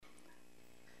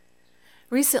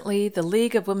Recently, the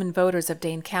League of Women Voters of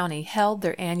Dane County held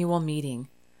their annual meeting.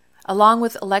 Along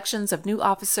with elections of new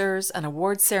officers, an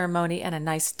award ceremony, and a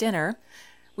nice dinner,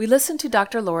 we listened to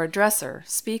Dr. Laura Dresser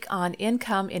speak on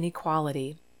income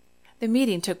inequality. The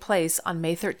meeting took place on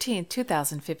May 13,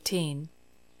 2015.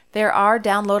 There are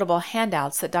downloadable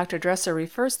handouts that Dr. Dresser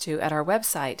refers to at our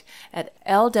website at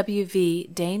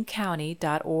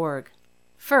lwvdanecounty.org.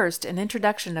 First, an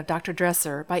introduction of Dr.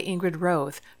 Dresser by Ingrid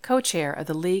Roth, co-chair of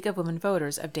the League of Women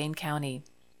Voters of Dane County.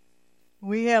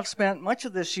 We have spent much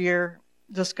of this year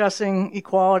discussing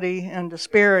equality and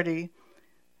disparity,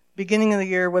 beginning of the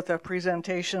year with a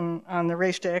presentation on the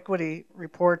Race to Equity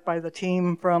report by the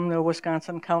team from the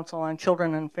Wisconsin Council on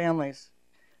Children and Families.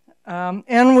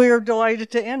 And we are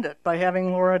delighted to end it by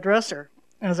having Laura Dresser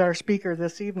as our speaker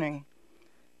this evening.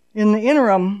 In the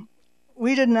interim,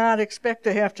 we did not expect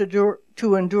to have to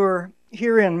endure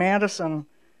here in Madison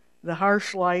the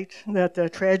harsh light that the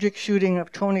tragic shooting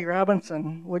of Tony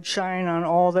Robinson would shine on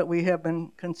all that we have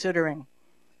been considering.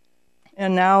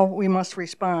 And now we must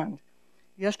respond.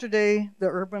 Yesterday, the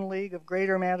Urban League of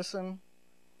Greater Madison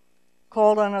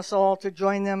called on us all to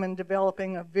join them in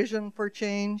developing a vision for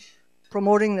change,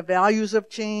 promoting the values of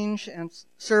change, and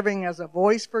serving as a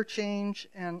voice for change,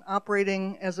 and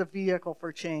operating as a vehicle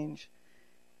for change.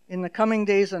 In the coming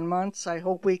days and months, I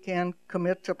hope we can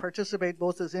commit to participate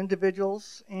both as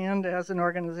individuals and as an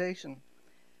organization.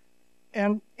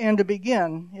 And to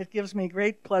begin, it gives me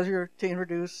great pleasure to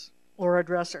introduce Laura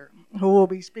Dresser, who will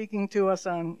be speaking to us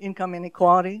on income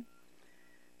inequality.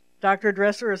 Dr.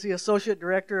 Dresser is the Associate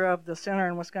Director of the Center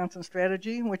on Wisconsin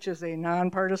Strategy, which is a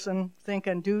nonpartisan think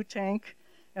and do tank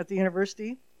at the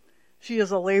university. She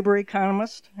is a labor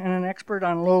economist and an expert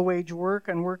on low-wage work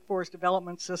and workforce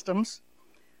development systems.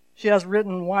 She has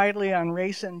written widely on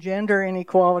race and gender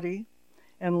inequality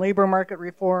and labor market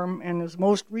reform, and is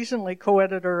most recently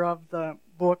co-editor of the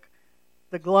book,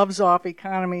 The Gloves Off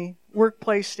Economy,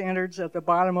 Workplace Standards at the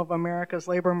Bottom of America's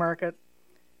Labor Market.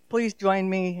 Please join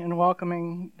me in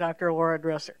welcoming Dr. Laura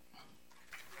Dresser.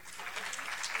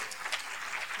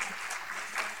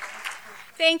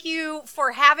 Thank you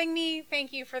for having me.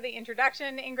 Thank you for the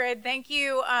introduction, Ingrid. Thank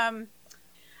you.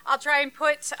 I'll try and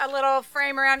put a little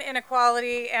frame around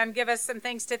inequality and give us some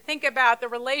things to think about, the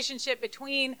relationship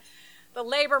between the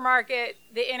labor market,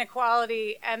 the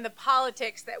inequality, and the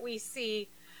politics that we see.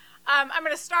 I'm going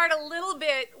to start a little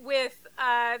bit with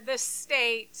the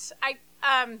state.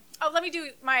 Let me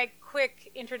do my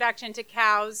quick introduction to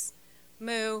cows,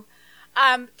 moo.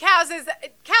 Cows is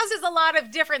a lot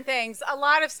of different things, a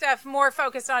lot of stuff more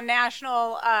focused on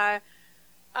national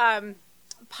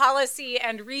policy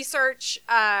and research.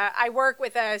 I work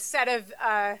with a set of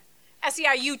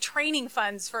SEIU training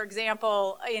funds, for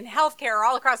example, in healthcare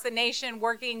all across the nation,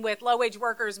 working with low-wage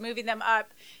workers, moving them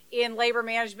up in labor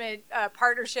management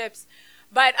partnerships.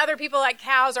 But other people like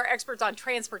cows are experts on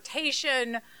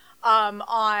transportation,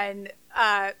 on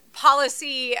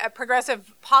policy,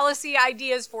 progressive policy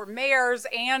ideas for mayors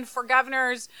and for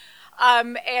governors,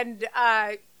 and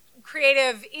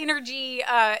creative energy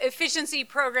efficiency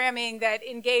programming that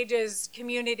engages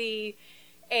community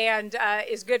and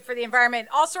is good for the environment.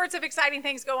 All sorts of exciting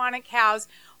things go on at cows.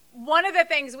 One of the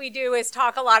things we do is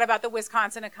talk a lot about the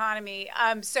Wisconsin economy.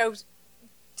 So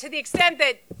to the extent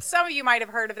that some of you might have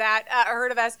heard of that,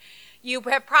 heard of us, you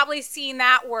have probably seen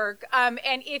that work. And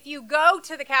if you go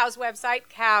to the cows website,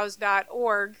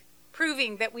 cows.org,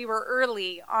 proving that we were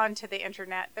early onto the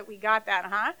internet, that we got that,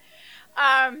 huh?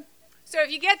 So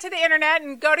if you get to the internet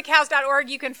and go to cows.org,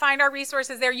 you can find our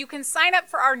resources there. You can sign up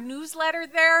for our newsletter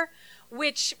there,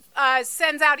 which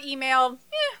sends out email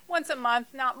once a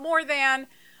month, not more than,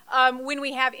 when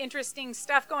we have interesting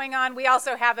stuff going on. We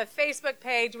also have a Facebook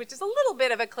page, which is a little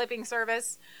bit of a clipping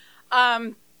service,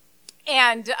 and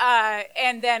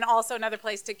then also another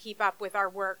place to keep up with our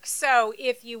work. So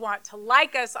if you want to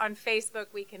like us on Facebook,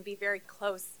 we can be very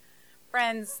close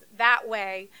friends that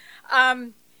way.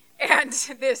 And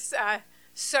this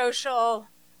socially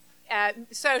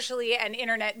and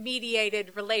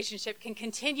internet-mediated relationship can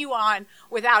continue on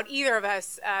without either of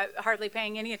us hardly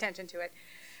paying any attention to it,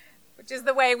 which is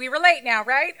the way we relate now,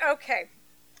 right? Okay.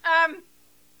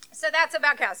 So that's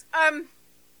about cows.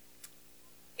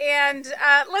 And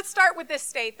let's start with this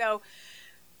state, though.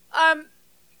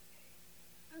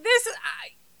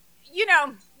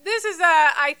 This is,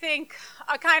 I think,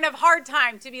 a kind of hard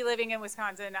time to be living in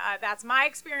Wisconsin. That's my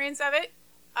experience of it.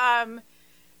 And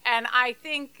I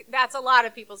think that's a lot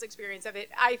of people's experience of it.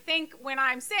 I think when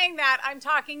I'm saying that, I'm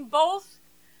talking both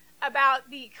about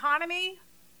the economy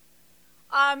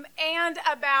and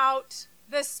about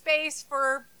the space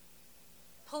for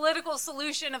political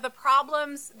solution of the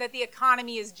problems that the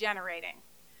economy is generating.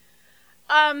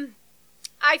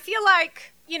 I feel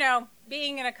like,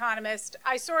 being an economist,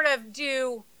 I sort of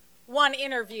do one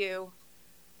interview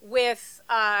with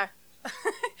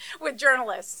with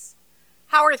journalists.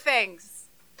 How are things?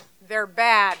 They're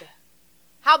bad.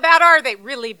 How bad are they?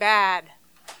 Really bad.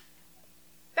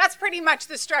 That's pretty much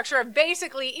the structure of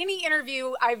basically any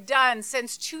interview I've done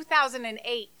since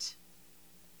 2008.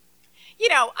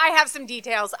 I have some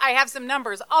details. I have some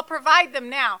numbers. I'll provide them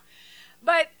now.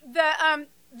 But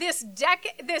this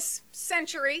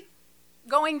century,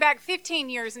 going back 15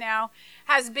 years now,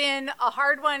 has been a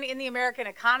hard one in the American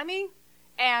economy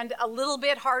and a little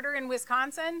bit harder in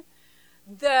Wisconsin.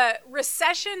 The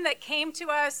recession that came to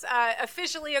us,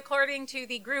 officially according to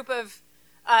the group of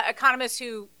economists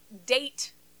who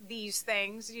date these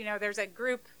things, there's a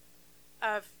group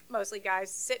of mostly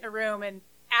guys sit in a room, and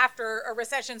after a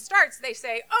recession starts, they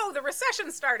say, oh, the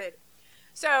recession started.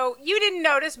 So you didn't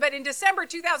notice, but in December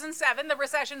 2007, the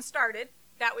recession started.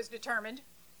 That was determined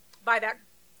by that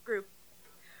group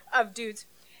of dudes.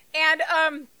 And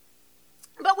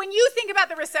but when you think about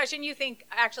the recession, you think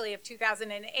actually of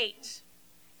 2008.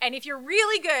 And if you're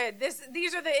really good,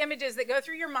 these are the images that go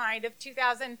through your mind of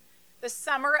the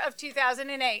summer of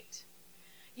 2008.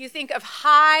 You think of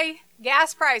high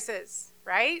gas prices,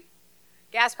 right?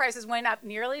 Gas prices went up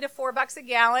nearly to $4 a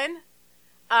gallon.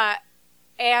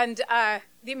 And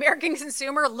the American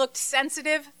consumer looked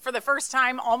sensitive for the first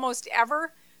time almost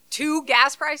ever to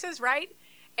gas prices, right?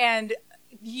 And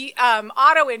the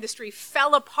auto industry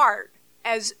fell apart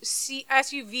as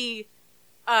SUV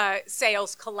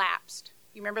sales collapsed.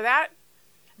 You remember that?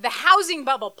 The housing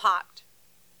bubble popped.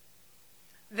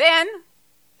 Then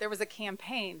there was a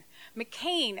campaign.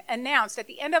 McCain announced at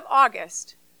the end of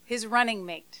August his running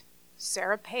mate,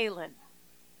 Sarah Palin.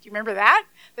 Do you remember that?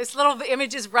 This little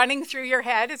image is running through your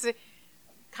head. It's a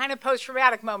kind of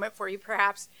post-traumatic moment for you,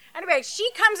 perhaps. Anyway, she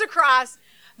comes across,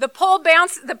 the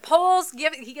polls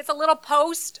he gets a little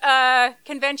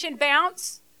post-convention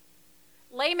bounce.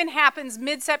 Layman happens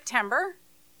mid-September.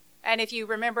 And if you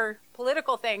remember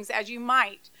political things, as you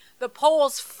might, the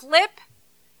polls flip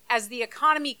as the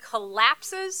economy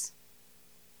collapses,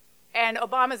 and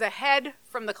Obama's ahead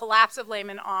from the collapse of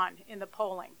Layman on in the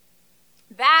polling.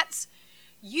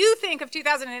 You think of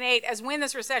 2008 as when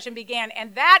this recession began,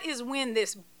 and that is when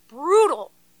this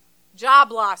brutal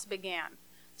job loss began.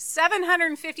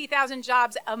 750,000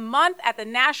 jobs a month at the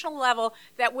national level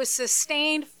that was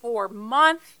sustained for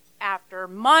month after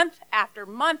month after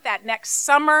month. That next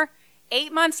summer,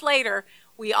 8 months later,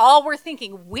 we all were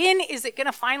thinking, when is it going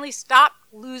to finally stop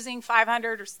losing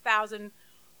 500,000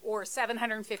 or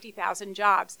 750,000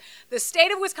 jobs? The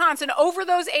state of Wisconsin, over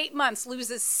those 8 months,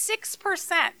 loses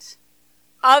 6%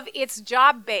 of its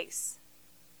job base.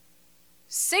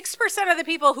 6% of the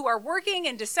people who are working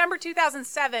in December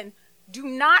 2007 do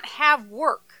not have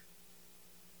work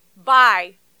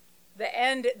by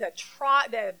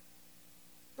the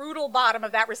brutal bottom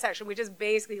of that recession, which is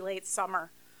basically late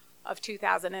summer of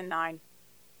 2009.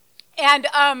 And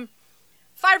 5%,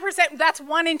 that's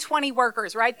 1 in 20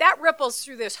 workers, right? That ripples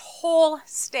through this whole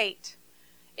state.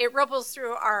 It ripples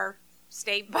through our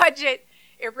state budget.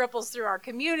 It ripples through our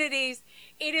communities.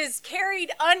 It is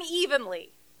carried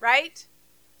unevenly, right?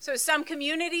 So some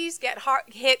communities get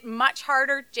hit much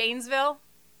harder, Janesville,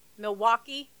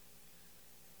 Milwaukee,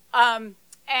 and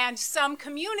some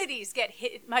communities get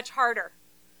hit much harder.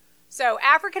 So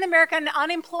African American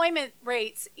unemployment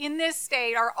rates in this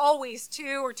state are always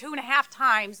 2 or 2.5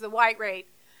 times the white rate.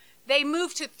 They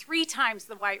move to 3 times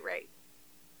the white rate.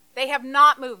 They have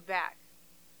not moved back.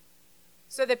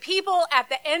 So the people at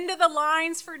the end of the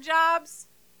lines for jobs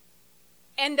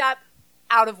end up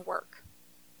out of work.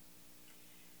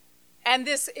 And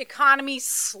this economy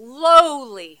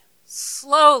slowly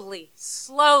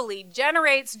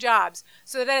generates jobs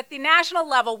so that at the national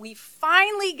level, we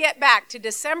finally get back to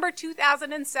December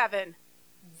 2007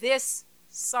 this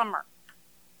summer.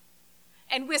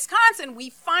 And Wisconsin, we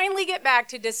finally get back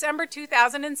to December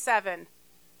 2007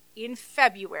 in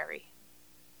February,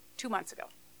 2 months ago.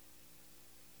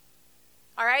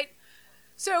 All right?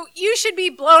 So you should be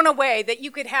blown away that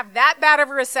you could have that bad of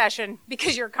a recession,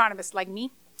 because you're economists like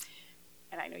me,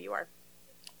 and I know you are,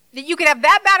 that you could have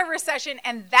that bad of a recession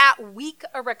and that weak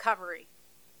a recovery.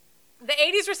 The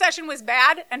 80s recession was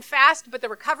bad and fast, but the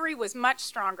recovery was much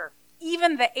stronger.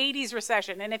 Even the 80s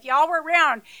recession. And if y'all were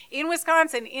around in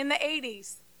Wisconsin in the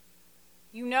 80s,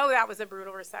 you know that was a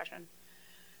brutal recession.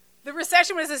 The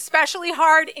recession was especially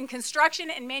hard in construction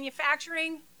and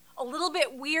manufacturing. A little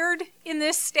bit weird in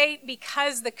this state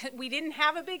because we didn't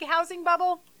have a big housing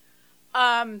bubble.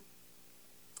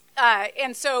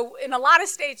 And so in a lot of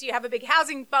states, you have a big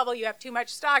housing bubble, you have too much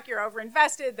stock, you're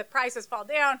overinvested, the prices fall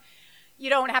down, you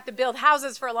don't have to build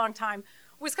houses for a long time.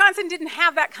 Wisconsin didn't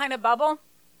have that kind of bubble,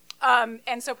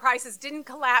 and so prices didn't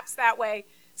collapse that way.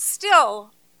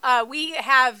 Still, we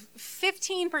have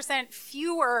 15%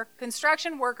 fewer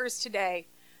construction workers today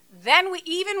than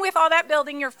even with all that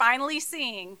building you're finally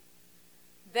seeing,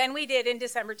 than we did in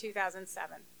December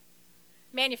 2007.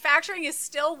 Manufacturing is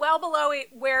still well below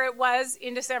where it was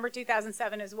in December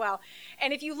 2007 as well.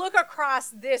 And if you look across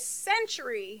this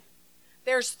century,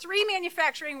 there's 3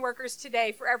 manufacturing workers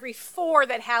today for every 4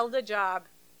 that held a job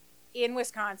in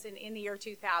Wisconsin in the year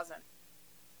 2000.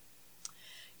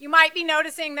 You might be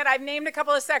noticing that I've named a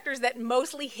couple of sectors that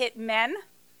mostly hit men.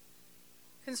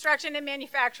 Construction and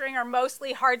manufacturing are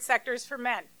mostly hard sectors for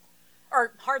men.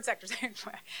 Or hard sectors.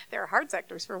 They're hard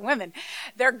sectors for women.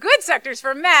 They're good sectors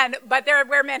for men, but they're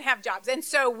where men have jobs. And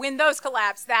so when those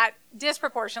collapse, that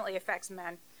disproportionately affects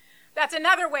men. That's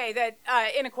another way that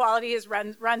inequality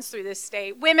runs through this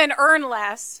state. Women earn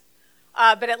less,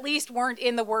 but at least weren't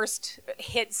in the worst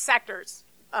hit sectors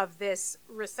of this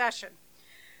recession.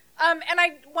 And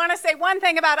I want to say one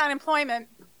thing about unemployment.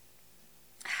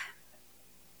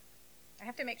 I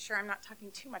have to make sure I'm not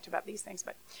talking too much about these things,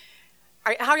 but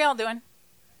how are y'all doing?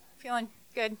 Feeling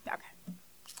good? Okay.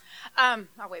 I'll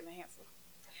wave my hands.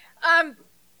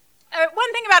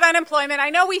 One thing about unemployment, I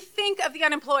know we think of the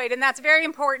unemployed, and that's very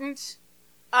important.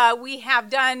 We have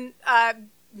done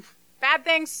bad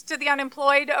things to the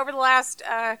unemployed over the last,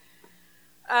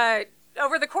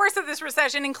 over the course of this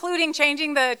recession, including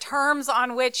changing the terms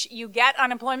on which you get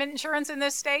unemployment insurance in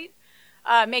this state.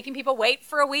 Making people wait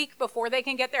for a week before they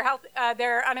can get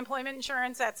their unemployment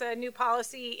insurance. That's a new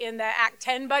policy in the Act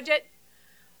 10 budget.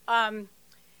 But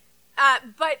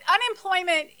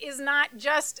unemployment is not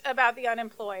just about the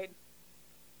unemployed,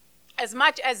 as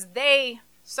much as they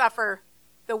suffer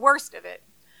the worst of it.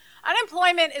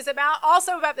 Unemployment is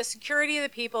also about the security of the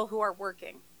people who are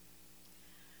working.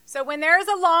 So when there's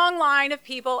a long line of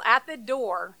people at the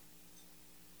door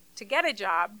to get a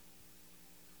job,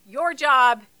 your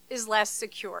job is less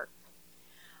secure.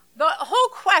 The whole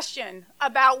question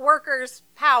about workers'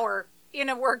 power in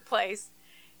a workplace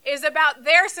is about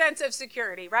their sense of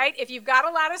security, right? If you've got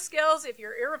a lot of skills, if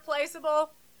you're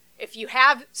irreplaceable, if you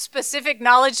have specific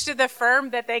knowledge to the firm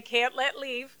that they can't let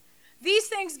leave, these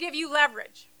things give you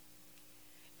leverage.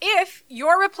 If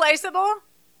you're replaceable,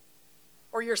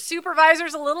 or your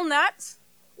supervisor's a little nuts,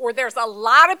 or there's a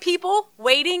lot of people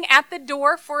waiting at the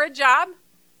door for a job,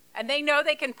 and they know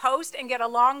they can post and get a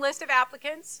long list of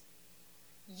applicants,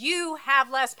 you have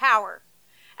less power.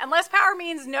 And less power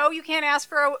means, no, you can't ask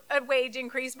for a wage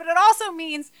increase, but it also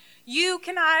means you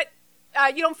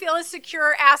don't feel as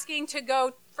secure asking to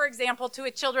go, for example, to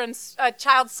a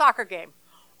child's soccer game,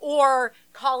 or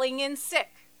calling in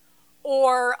sick,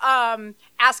 or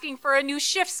asking for a new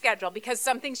shift schedule because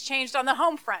something's changed on the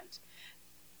home front.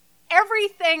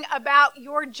 Everything about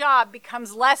your job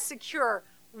becomes less secure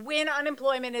when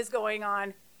unemployment is going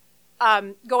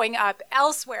up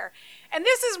elsewhere. And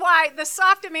this is why the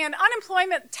soft demand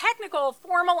unemployment, technical,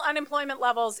 formal unemployment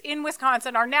levels in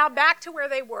Wisconsin are now back to where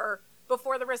they were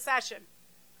before the recession.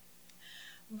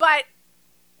 But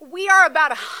we are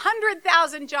about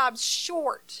 100,000 jobs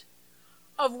short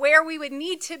of where we would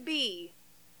need to be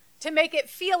to make it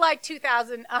feel like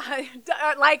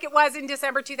like it was in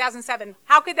December 2007.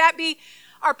 How could that be?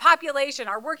 Our population,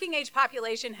 our working age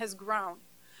population has grown.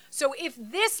 So if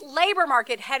this labor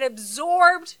market had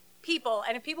absorbed people,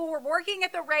 and if people were working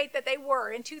at the rate that they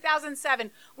were in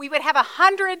 2007, we would have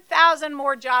 100,000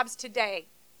 more jobs today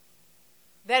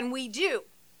than we do.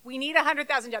 We need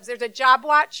 100,000 jobs. There's a Job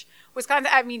Watch.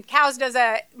 COWS does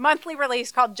a monthly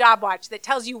release called Job Watch that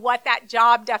tells you what that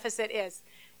job deficit is.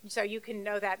 So you can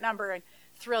know that number and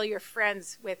thrill your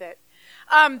friends with it.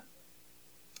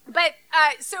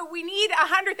 So we need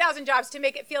 100,000 jobs to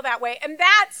make it feel that way. And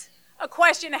that's a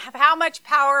question of how much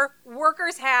power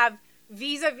workers have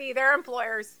vis-a-vis their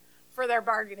employers for their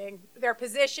bargaining, their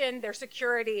position, their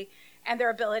security, and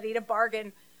their ability to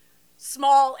bargain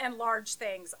small and large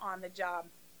things on the job.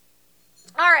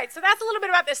 All right, so that's a little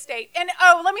bit about this state. And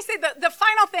let me say the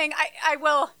final thing. I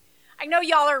know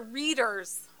y'all are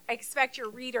readers. I expect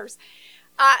you're readers.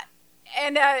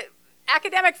 And an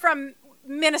academic from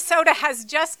Minnesota has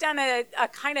just done a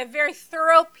kind of very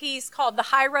thorough piece called The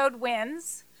High Road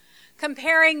Wins,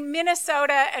 comparing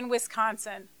Minnesota and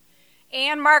Wisconsin.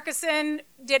 Ann Markison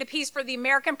did a piece for the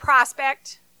American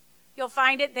Prospect. You'll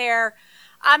find it there.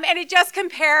 And it just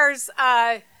compares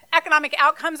economic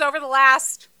outcomes over the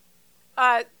last,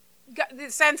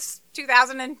 since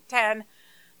 2010,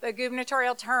 the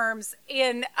gubernatorial terms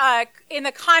in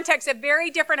the context of very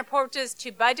different approaches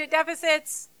to budget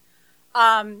deficits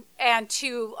and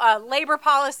to labor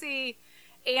policy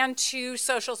and to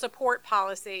social support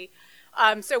policy.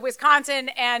 So Wisconsin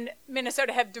and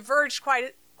Minnesota have diverged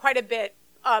quite a bit,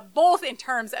 both in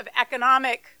terms of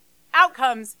economic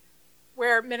outcomes,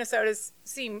 where Minnesota's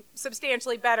seem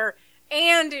substantially better,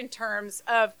 and in terms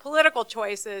of political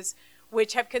choices,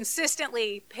 which have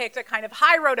consistently picked a kind of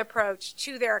high road approach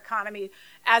to their economy,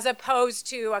 as opposed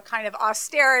to a kind of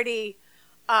austerity,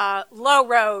 low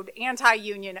road,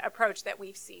 anti-union approach that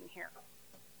we've seen here.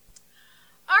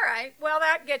 All right, well,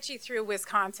 that gets you through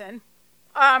Wisconsin.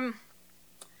 I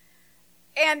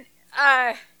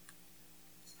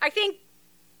think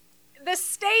the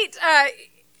state,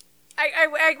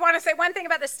 I want to say one thing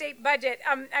about the state budget.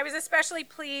 I was especially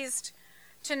pleased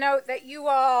to note that you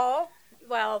all,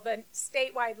 well, the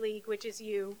statewide league, which is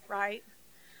you, right,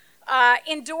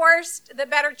 endorsed the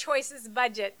Better Choices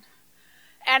budget.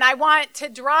 And I want to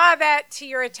draw that to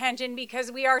your attention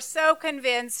because we are so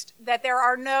convinced that there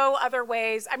are no other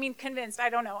ways. I mean, convinced, I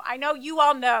don't know. I know you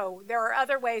all know there are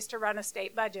other ways to run a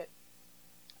state budget.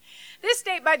 This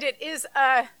state budget is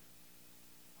a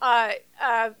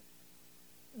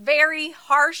very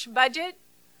harsh budget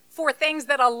for things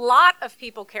that a lot of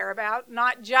people care about,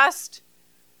 not just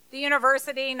the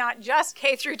university, not just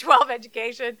K through 12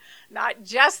 education, not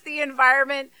just the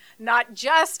environment, not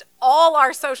just all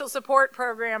our social support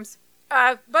programs,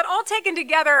 but all taken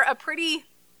together a pretty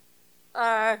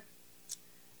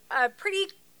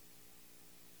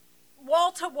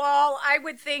wall-to-wall, I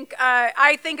would think,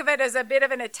 I think of it as a bit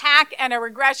of an attack and a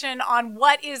regression on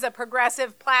what is a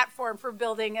progressive platform for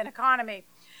building an economy.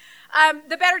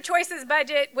 The Better Choices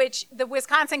budget, which the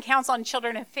Wisconsin Council on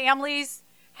Children and Families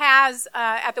has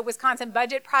at the Wisconsin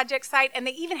Budget Project site, and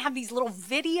they even have these little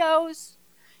videos,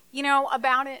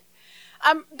 about it.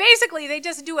 Basically, they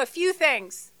just do a few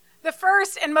things. The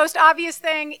first and most obvious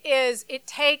thing is it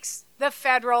takes the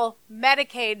federal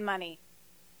Medicaid money.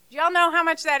 Do y'all know how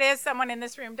much that is? Someone in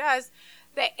this room does.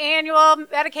 The annual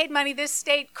Medicaid money this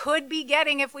state could be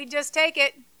getting if we just take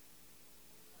it.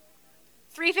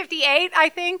 $358, I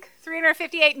think.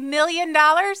 $358 million.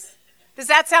 Does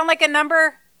that sound like a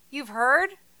number you've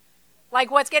heard?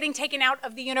 Like what's getting taken out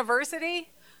of the university?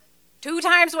 2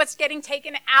 times what's getting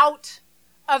taken out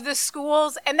of the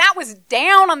schools. And that was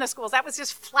down on the schools. That was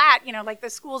just flat, like the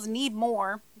schools need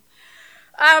more.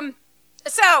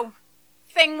 So,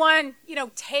 thing one,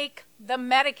 take the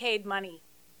Medicaid money.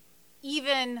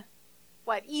 Even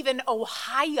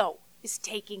Ohio is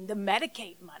taking the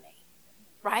Medicaid money,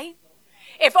 right?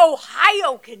 If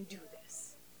Ohio can do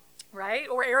this, right?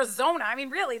 Or Arizona, I mean,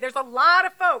 really, there's a lot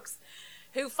of folks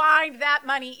who find that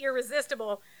money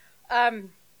irresistible. And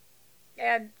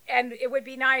it would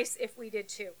be nice if we did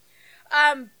too.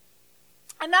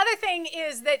 Another thing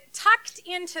is that tucked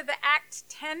into the Act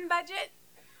 10 budget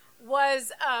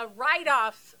was a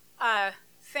write-off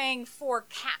thing for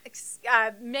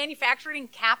manufacturing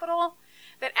capital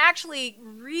that actually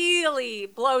really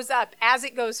blows up as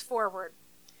it goes forward.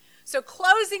 So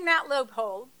closing that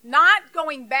loophole, not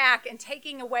going back and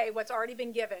taking away what's already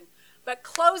been given, but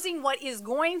closing what is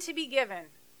going to be given,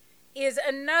 is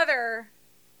another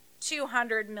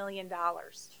 $200 million.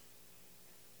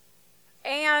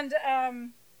 And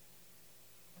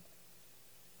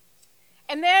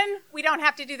then we don't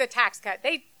have to do the tax cut.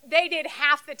 They did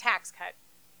half the tax cut.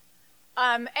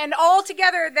 And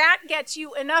altogether, that gets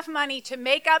you enough money to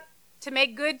make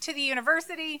good to the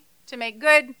university, to make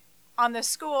good on the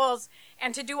schools,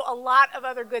 and to do a lot of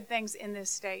other good things in this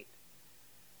state.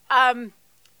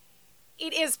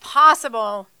 It is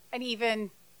possible and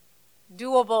even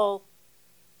doable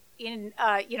in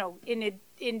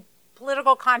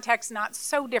political contexts not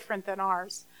so different than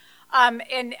ours.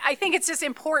 And I think it's just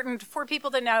important for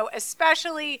people to know,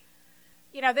 especially,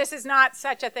 this is not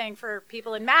such a thing for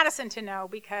people in Madison to know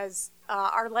because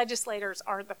our legislators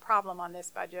aren't the problem on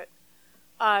this budget.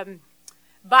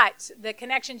 But the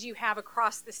connections you have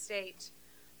across the state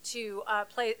to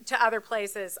other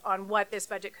places on what this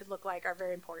budget could look like are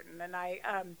very important. And I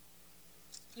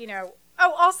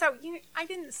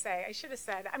didn't say, I should have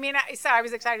said, I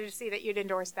was excited to see that you'd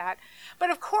endorsed that. But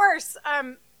of course,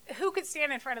 who could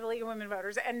stand in front of the League of Women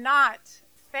Voters and not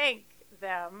thank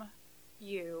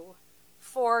you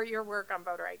for your work on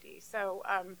voter ID? So,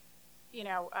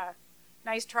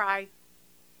 nice try.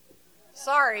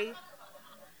 Sorry.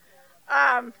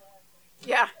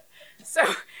 Yeah. So,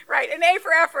 right, an A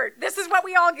for effort. This is what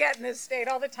we all get in this state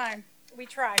all the time. We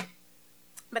try.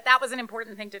 But that was an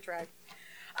important thing to try.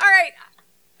 All right.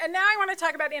 And now I want to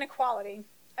talk about inequality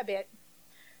a bit.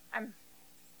 I'm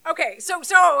Okay, so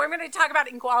I'm going to talk about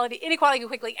inequality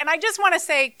quickly. And I just want to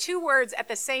say two words at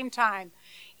the same time.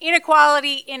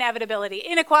 Inequality, inevitability.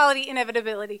 Inequality,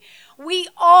 inevitability. We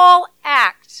all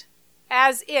act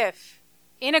as if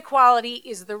inequality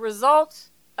is the result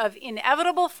of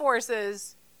inevitable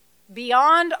forces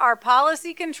beyond our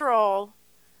policy control.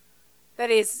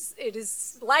 It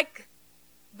is like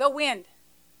the wind.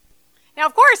 Now,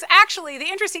 of course, actually, the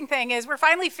interesting thing is we're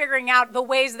finally figuring out the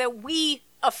ways that we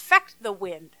affect the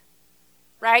wind,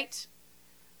 right?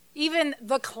 Even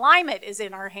the climate is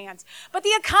in our hands. But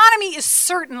the economy is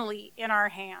certainly in our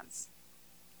hands,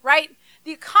 right?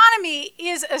 The economy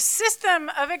is a system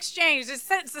of exchange.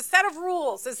 It's a set of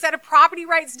rules, a set of property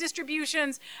rights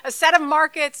distributions, a set of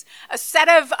markets, a set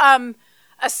of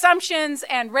assumptions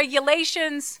and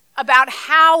regulations about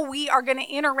how we are going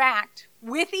to interact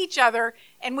with each other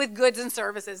and with goods and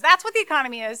services. That's what the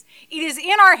economy is. It is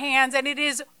in our hands, and it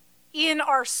is in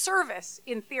our service,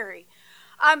 in theory.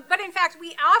 But in fact,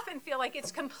 we often feel like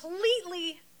it's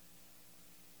completely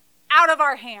out of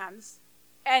our hands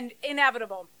and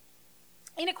inevitable.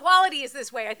 Inequality is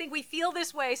this way. I think we feel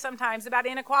this way sometimes about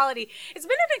inequality. It's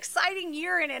been an exciting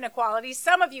year in inequality.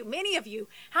 Some of you, many of you,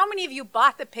 how many of you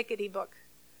bought the Piketty book,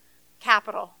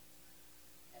 Capital?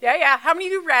 Yeah. How many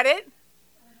of you read it?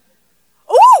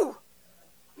 Ooh,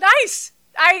 nice.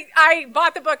 I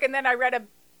bought the book, and then I read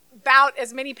about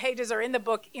as many pages are in the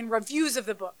book in reviews of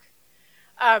the book,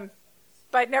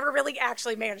 but never really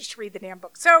actually managed to read the damn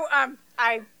book. So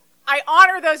I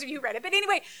honor those of you who read it. But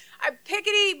anyway,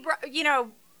 Piketty,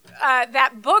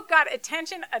 that book got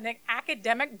attention, an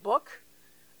academic book,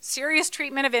 Serious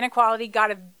Treatment of Inequality,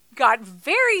 got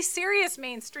very serious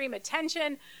mainstream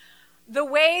attention. The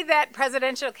way that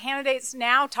presidential candidates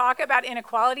now talk about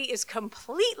inequality is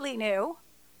completely new,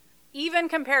 even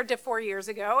compared to 4 years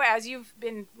ago, as you've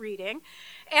been reading.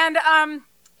 And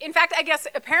in fact, I guess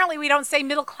apparently we don't say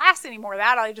middle class anymore.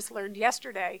 That I just learned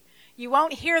yesterday. You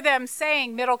won't hear them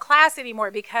saying middle class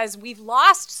anymore because we've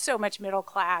lost so much middle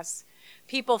class.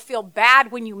 People feel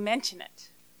bad when you mention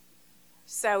it.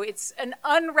 So it's an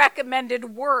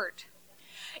unrecommended word.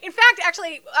 In fact,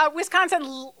 actually,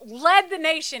 Wisconsin led the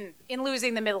nation in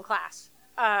losing the middle class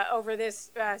over this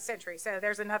century. So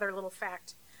there's another little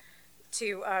fact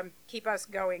to keep us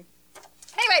going.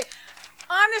 Anyway,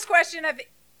 on this question of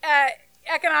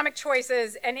economic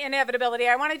choices and inevitability,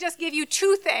 I want to just give you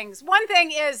two things. One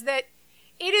thing is that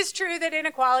it is true that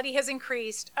inequality has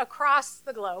increased across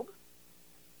the globe.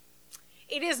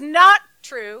 It is not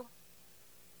true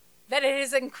that it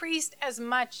has increased as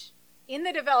much in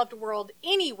the developed world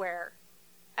anywhere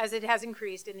as it has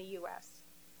increased in the U.S.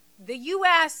 The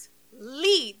U.S.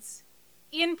 leads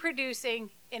in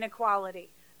producing inequality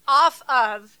off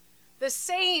of the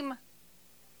same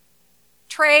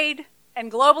trade and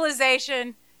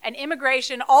globalization and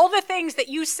immigration, all the things that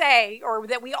you say or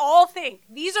that we all think,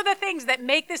 these are the things that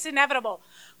make this inevitable.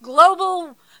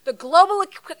 The global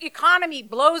economy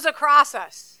blows across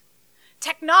us.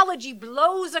 Technology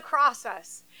blows across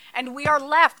us. And we are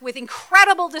left with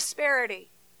incredible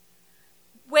disparity.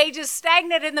 Wages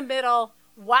stagnant in the middle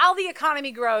while the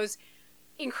economy grows,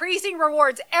 increasing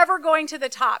rewards ever going to the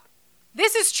top.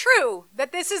 This is true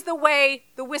that this is the way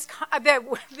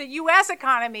the U.S.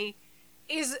 economy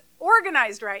is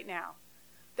organized right now.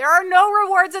 There are no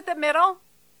rewards at the middle.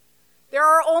 There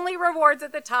are only rewards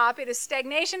at the top. It is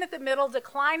stagnation at the middle,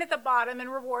 decline at the bottom,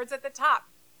 and rewards at the top.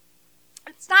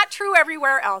 It's not true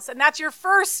everywhere else, and that's your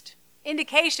first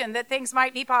indication that things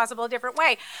might be possible a different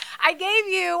way. I gave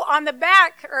you on the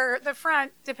back or the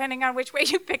front, depending on which way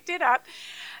you picked it up,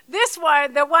 this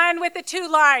one, the one with the two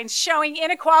lines showing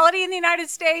inequality in the United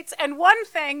States, and one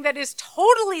thing that is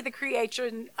totally the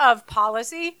creation of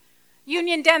policy,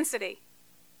 union density.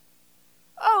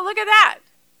 Oh, look at that.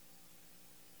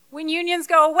 When unions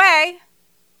go away,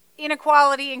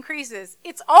 inequality increases.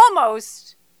 It's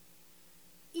almost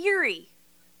eerie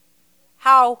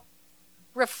how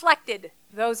reflected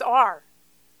those are,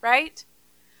 right?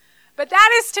 But that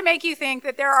is to make you think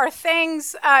that there are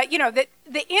things, that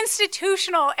the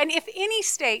institutional, and if any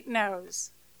state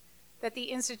knows that the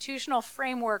institutional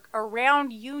framework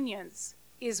around unions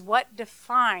is what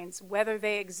defines whether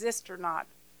they exist or not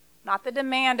the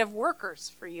demand of workers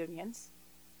for unions,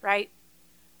 right?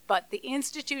 But the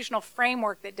institutional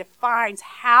framework that defines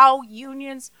how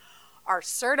unions are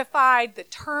certified, the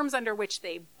terms under which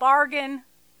they bargain,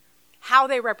 how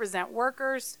they represent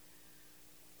workers.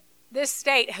 This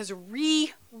state has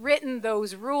rewritten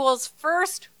those rules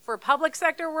first for public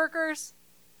sector workers,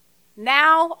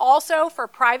 now also for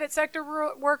private sector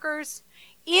workers,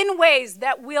 in ways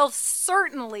that will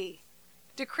certainly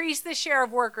decrease the share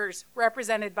of workers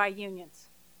represented by unions.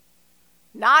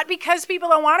 Not because people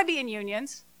don't want to be in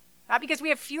unions, not because we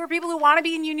have fewer people who want to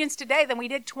be in unions today than we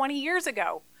did 20 years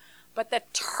ago, but the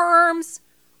terms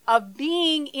of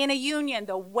being in a union,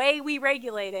 the way we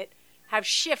regulate it, have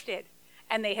shifted.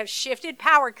 And they have shifted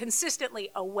power consistently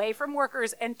away from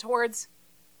workers and towards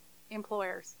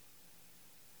employers.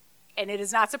 And it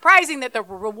is not surprising that the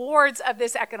rewards of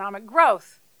this economic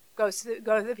growth go to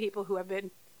the people who have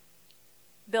been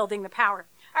building the power.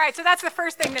 All right, so that's the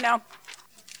first thing to know.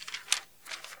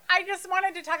 I just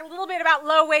wanted to talk a little bit about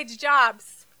low-wage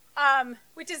jobs,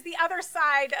 which is the other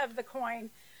side of the coin,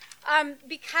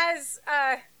 because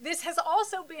this has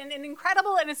also been an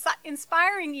incredible and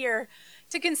inspiring year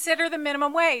to consider the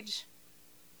minimum wage.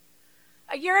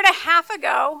 A year and a half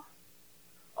ago,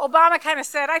 Obama kind of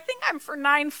said, I think I'm for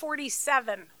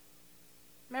 $9.47.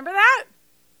 Remember that?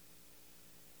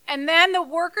 And then the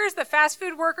workers, the fast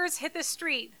food workers, hit the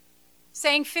street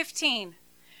saying 15.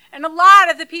 And a lot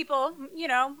of the people, you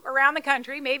know, around the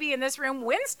country, maybe in this room,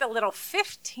 winced a little.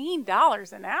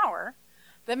 $15 an hour.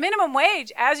 The minimum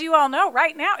wage, as you all know,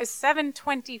 right now is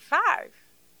 $7.25.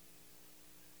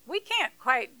 We can't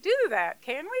quite do that,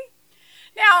 can we?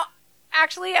 Now,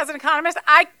 actually, as an economist,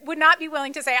 I would not be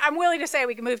willing to say, I'm willing to say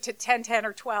we can move to 10, 10,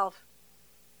 or 12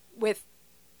 with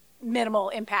minimal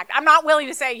impact. I'm not willing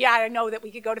to say, yeah, I know that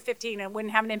we could go to 15 and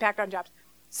wouldn't have an impact on jobs.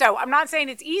 So I'm not saying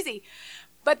it's easy,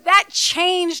 but that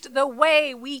changed the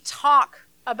way we talk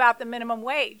about the minimum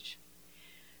wage.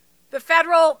 The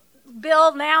federal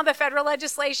bill now, the federal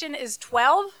legislation is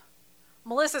 12.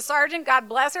 Melissa Sargent, God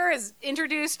bless her, has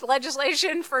introduced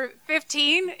legislation for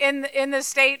 15 in the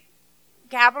state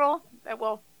capital that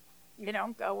will, you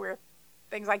know, go where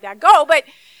things like that go. But,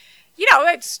 you know,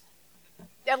 it's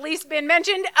at least been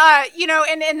mentioned, you know,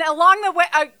 and along the way,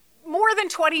 more than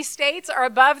 20 states are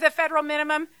above the federal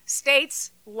minimum.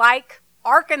 States like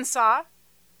Arkansas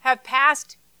have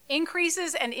passed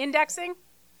increases and indexing.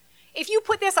 If you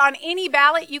put this on any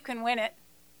ballot, you can win it.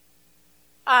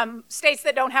 States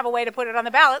that don't have a way to put it on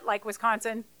the ballot, like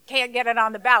Wisconsin, can't get it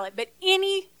on the ballot. But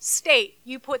any state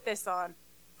you put this on,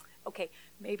 okay,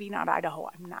 maybe not Idaho,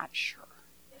 I'm not sure.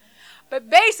 But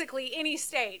basically, any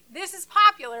state, this is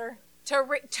popular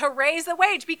to raise the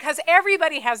wage because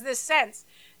everybody has this sense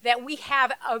that we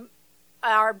have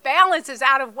our balance is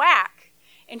out of whack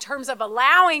in terms of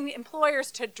allowing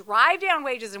employers to drive down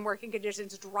wages and working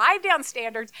conditions, drive down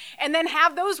standards, and then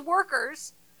have those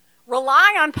workers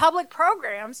rely on public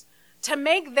programs to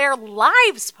make their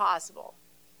lives possible.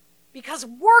 Because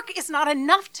work is not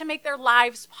enough to make their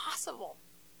lives possible.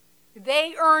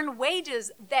 They earn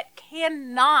wages that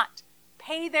cannot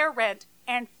pay their rent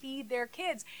and feed their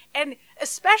kids, and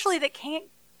especially that can't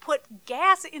put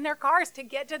gas in their cars to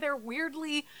get to their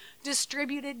weirdly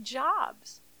distributed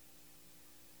jobs.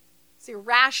 It's the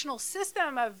irrational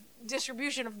system of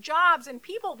distribution of jobs and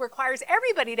people requires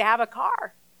everybody to have a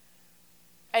car.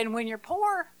 And when you're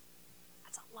poor,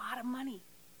 that's a lot of money.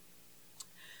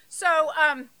 So,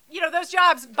 you know, those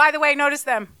jobs, by the way, notice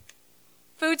them.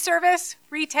 Food service,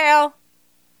 retail,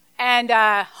 and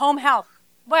home health.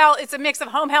 Well, it's a mix of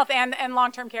home health and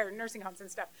long-term care, nursing homes and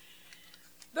stuff.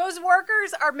 Those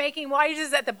workers are making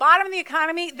wages at the bottom of the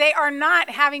economy. They are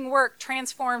not having work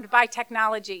transformed by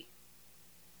technology.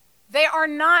 They are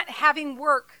not having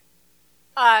work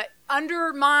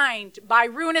undermined by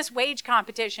ruinous wage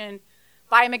competition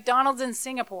by McDonald's in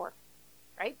Singapore,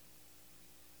 right?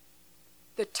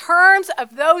 The terms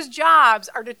of those jobs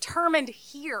are determined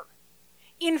here.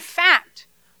 In fact,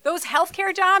 those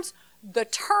healthcare jobs, the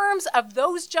terms of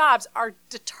those jobs are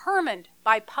determined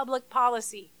by public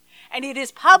policy. And it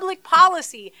is public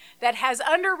policy that has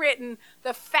underwritten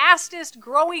the fastest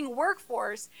growing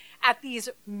workforce at these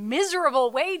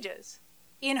miserable wages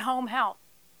in home health.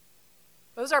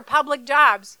 Those are public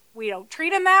jobs. We don't treat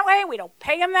them that way. We don't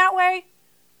pay them that way.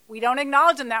 We don't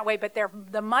acknowledge them that way, but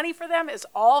the money for them is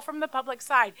all from the public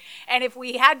side. And if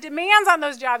we had demands on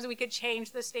those jobs, we could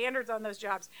change the standards on those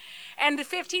jobs. And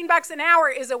 $15 an hour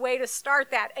is a way to start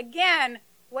that. Again,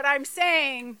 what I'm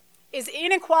saying is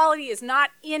inequality is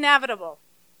not inevitable.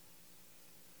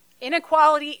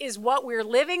 Inequality is what we're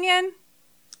living in.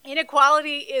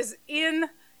 Inequality is in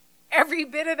every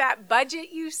bit of that budget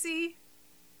you see.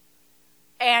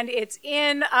 And it's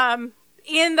in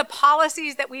the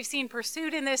policies that we've seen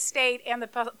pursued in this state and the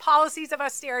policies of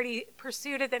austerity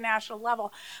pursued at the national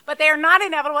level. But they are not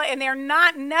inevitable and they're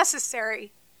not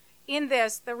necessary in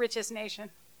this, the richest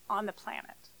nation on the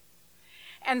planet.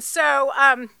 And so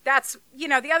that's, you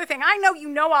know, the other thing. I know you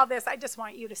know all this. I just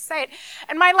want you to say it.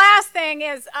 And my last thing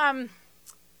is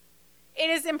it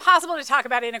is impossible to talk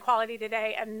about inequality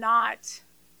today and not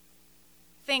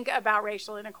think about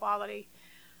racial inequality.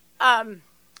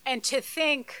 and to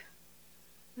think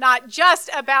not just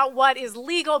about what is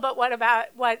legal, but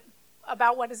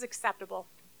about what is acceptable.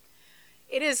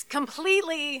 It is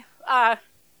completely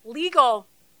legal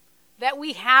that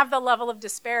we have the level of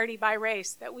disparity by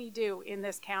race that we do in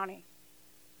this county,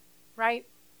 right?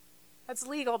 That's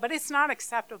legal, but it's not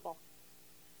acceptable.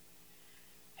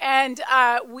 And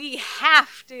we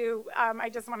have to, I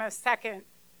just want to second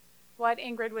what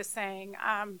Ingrid was saying,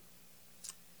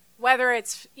 whether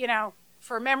it's,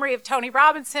 for memory of Tony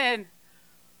Robinson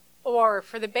or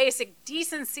for the basic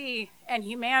decency and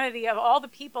humanity of all the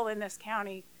people in this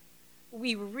county,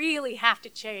 we really have to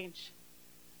change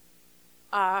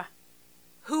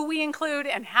who we include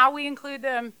and how we include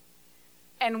them,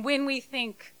 and when we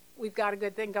think we've got a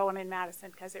good thing going in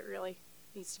Madison, because it really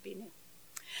needs to be new.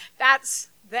 That's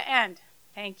the end.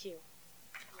 Thank you.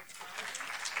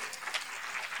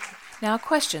 Now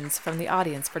questions from the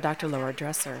audience for Dr. Laura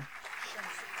Dresser.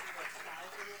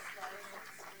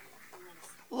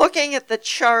 Looking at the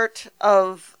chart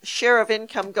of share of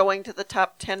income going to the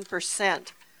top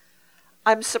 10%,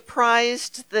 I'm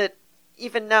surprised that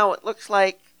even now it looks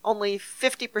like only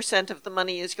 50% of the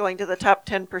money is going to the top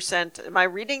 10%. Am I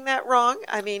reading that wrong?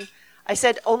 I mean, I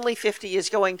said only 50 is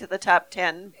going to the top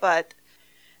 10, but...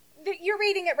 You're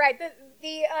reading it right.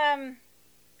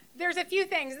 There's a few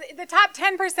things. The top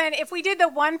 10%, if we did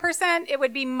the 1%, it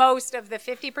would be most of the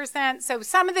 50%. So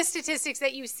some of the statistics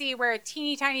that you see where a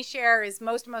teeny tiny share is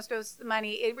most of the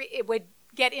money, it would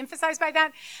get emphasized by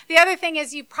that. The other thing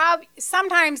is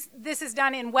sometimes this is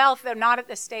done in wealth, though not at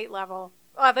the state level.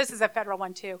 Well, this is a federal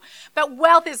one too. But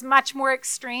wealth is much more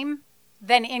extreme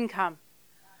than income.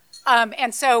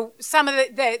 And so some of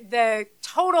the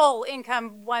total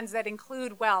income ones that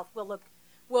include wealth will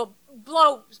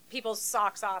blow people's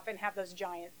socks off and have those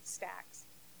giant stacks.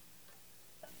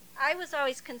 I was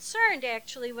always concerned,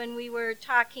 actually, when we were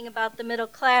talking about the middle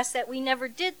class, that we never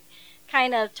did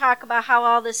kind of talk about how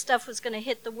all this stuff was going to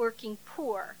hit the working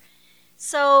poor.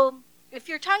 So if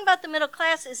you're talking about the middle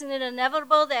class, isn't it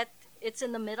inevitable that it's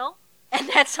in the middle and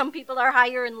that some people are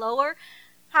higher and lower?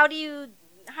 How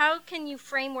can you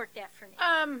framework that for me?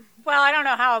 Well, I don't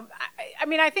know how.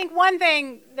 I think one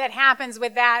thing that happens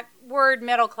with that word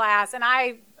middle class, and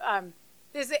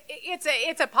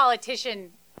it's a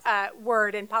politician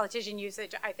word and politician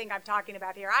usage I think I'm talking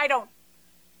about here. I don't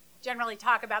generally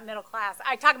talk about middle class.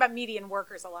 I talk about median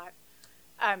workers a lot,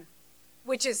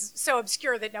 which is so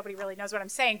obscure that nobody really knows what I'm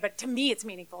saying, but to me it's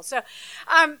meaningful. So,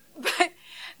 but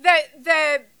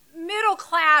the middle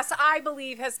class, I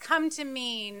believe, has come to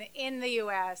mean in the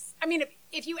U.S. I mean,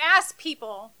 if you ask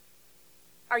people,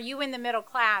 are you in the middle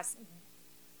class?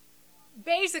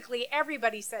 Basically,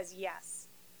 everybody says yes,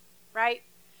 right?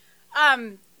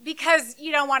 Because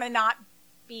you don't want to not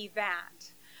be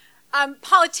that.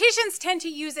 Politicians tend to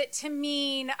use it to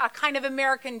mean a kind of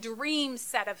American dream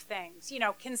set of things.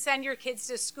 Can send your kids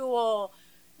to school,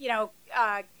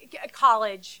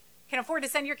 college, can afford to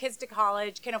send your kids to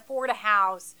college, can afford a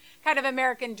house, kind of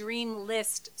American dream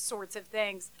list sorts of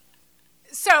things.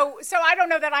 So I don't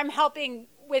know that I'm helping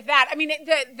with that. I mean,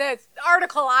 the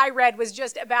article I read was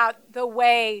just about the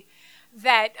way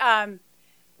that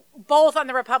both on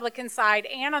the Republican side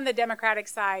and on the Democratic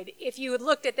side, if you had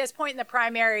looked at this point in the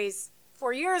primaries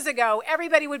 4 years ago,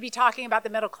 everybody would be talking about the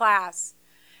middle class.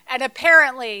 And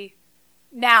apparently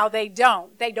now they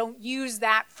don't. They don't use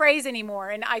that phrase anymore.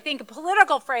 And I think a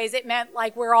political phrase, it meant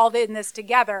like we're all in this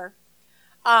together.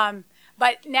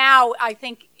 But now I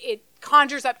think it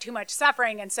conjures up too much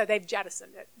suffering, and so they've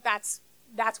jettisoned it. That's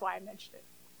why I mentioned it.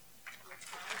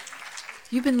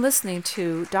 You've been listening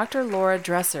to Dr. Laura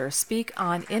Dresser speak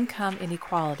on income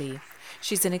inequality.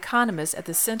 She's an economist at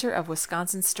the Center of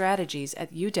Wisconsin Strategies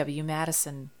at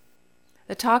UW-Madison.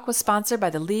 The talk was sponsored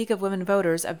by the League of Women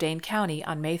Voters of Dane County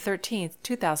on May 13,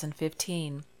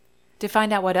 2015. To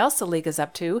find out what else the League is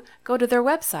up to, go to their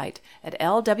website at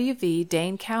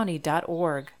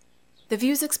lwvdanecounty.org. The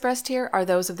views expressed here are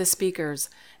those of the speakers,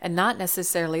 and not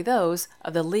necessarily those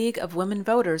of the League of Women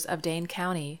Voters of Dane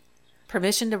County.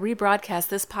 Permission to rebroadcast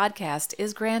this podcast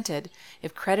is granted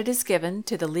if credit is given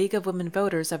to the League of Women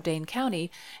Voters of Dane County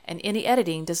and any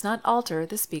editing does not alter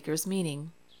the speaker's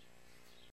meaning.